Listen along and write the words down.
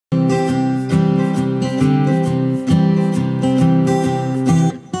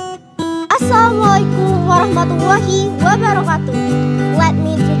wabarakatuh. Let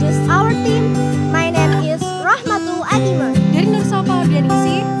me introduce our team. My name is Adhimah. Dari Nursapa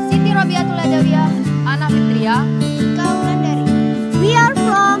Organisi, Siti Robiatul Adawiyah, Ana Fitria, Kaulandari. We are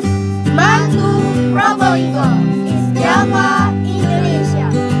from Mantu, Probolinggo, East Java, Indonesia.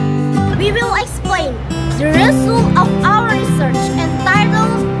 We will explain the result of our research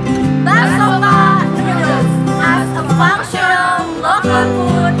entitled Basoka Noodles as a functional local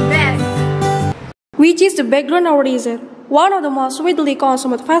food base, which is the background of our reason. One of the most widely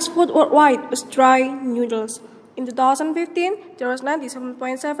consumed fast food worldwide is dry noodles. In 2015, there was 97.7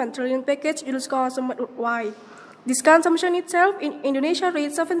 trillion packaged noodles consumed worldwide. This consumption itself in Indonesia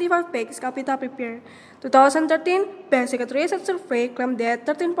reached 75 per capita prepared. 2013 Basic Research Survey claimed that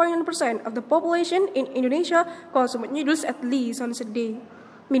 13.9% of the population in Indonesia consumed noodles at least once a day.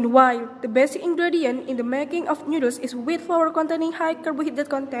 Meanwhile, the basic ingredient in the making of noodles is wheat flour containing high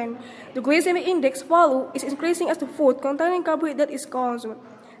carbohydrate content. The glycemic index value is increasing as the food containing carbohydrate is consumed.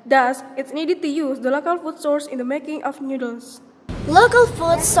 Thus, it's needed to use the local food source in the making of noodles. Local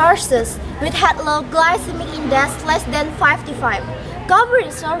food sources which had low glycemic index less than 55 cover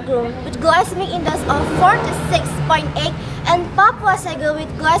sorghum with glycemic index of 46.8 and Papua sago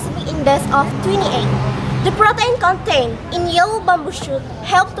with glycemic index of 28. The protein contained in yellow bamboo shoot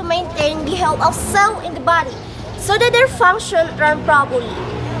help to maintain the health of cells in the body so that their function run properly.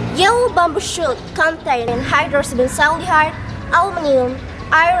 Yellow bamboo shoot contain hydroxybenzoaldehyde, aluminum,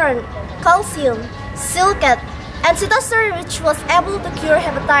 iron, calcium, silicate, and cytosine which was able to cure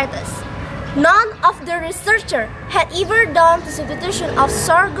hepatitis. None of the researchers had ever done the substitution of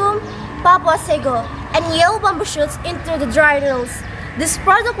sorghum, Papua sago, and yellow bamboo shoots into the dry noodles. This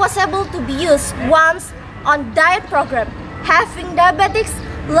product was able to be used once on diet program, having diabetics,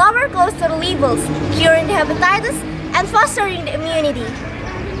 lower cholesterol levels, curing the hepatitis, and fostering the immunity.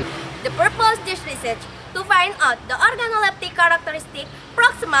 The purpose of this research to find out the organoleptic characteristic,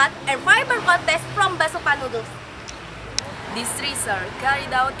 proximate, and fiber content from Basoka noodles. This research, carried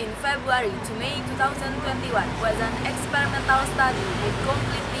out in February to May 2021, was an experimental study with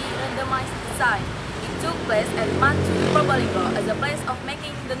completely randomized design. It took place at Mantu, Probolinggo as a place of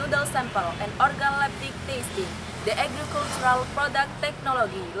making the noodle sample and organoleptic testing. The Agricultural Product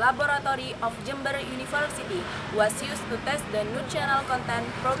Technology Laboratory of Jember University was used to test the nutritional content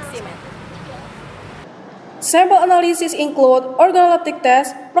proximate. Sample analysis include organoleptic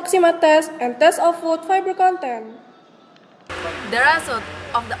test, proximate test, and test of food fiber content. The result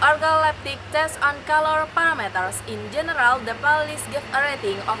of the organoleptic test on color parameters in general, the panelists gave a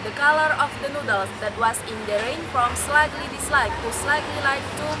rating of the color of the noodles that was in the range from slightly disliked to slightly light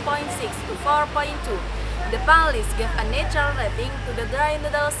 2.6 to 4.2. The panelists gave a neutral rating to the dry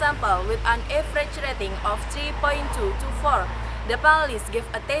noodle sample with an average rating of 3.2 to 4. The panelists gave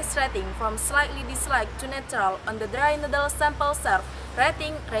a taste rating from slightly disliked to neutral on the dry noodle sample serve.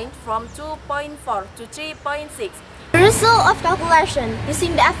 Rating ranged from 2.4 to 3.6. The result of calculation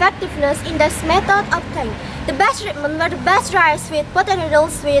using the effectiveness index method obtained. The best treatment were the best rice with potato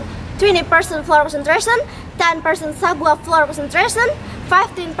noodles with 20% flour concentration, 10% sagwa flour concentration,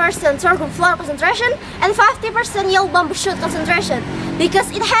 15% sorghum flour concentration, and 50% yellow bamboo shoot concentration,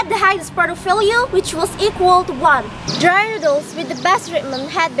 because it had the highest product value, which was equal to 1. Dry noodles with the best treatment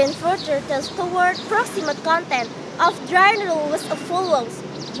had been further tested toward proximate content of dry noodle was as follows: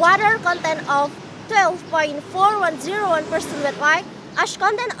 water content of 12.4101% wet white, ash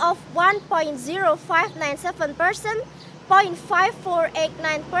content of 1.0597%,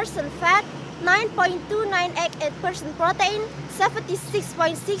 0.5489% fat, 9.2988% protein,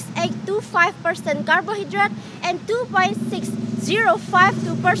 76.6825% carbohydrate, and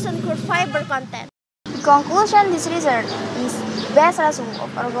 2.6052% crude fiber content. The conclusion of this research is best ratio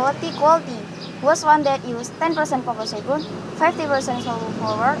of organoleptic quality was one that used 10% cocoa sabun, 50% soluble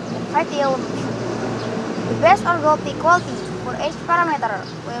flour, and 50 yellow bamboo shoot. The best organoleptic quality for each parameter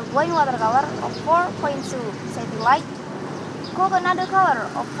were boiling water color of 4.2 slightly light, coconut color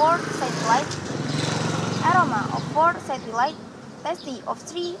of 4 slightly light, aroma of 4 slightly light, tasty of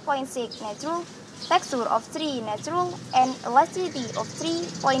 3.6 natural, texture of 3 natural, and elasticity of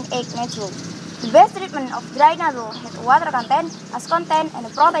 3.8 natural. The best treatment of dry noodle had water content, ash content, and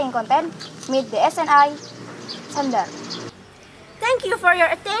protein content meet the SNI standard. Thank you for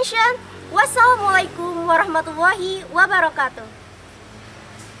your attention. Wassalamualaikum warahmatullahi wabarakatuh.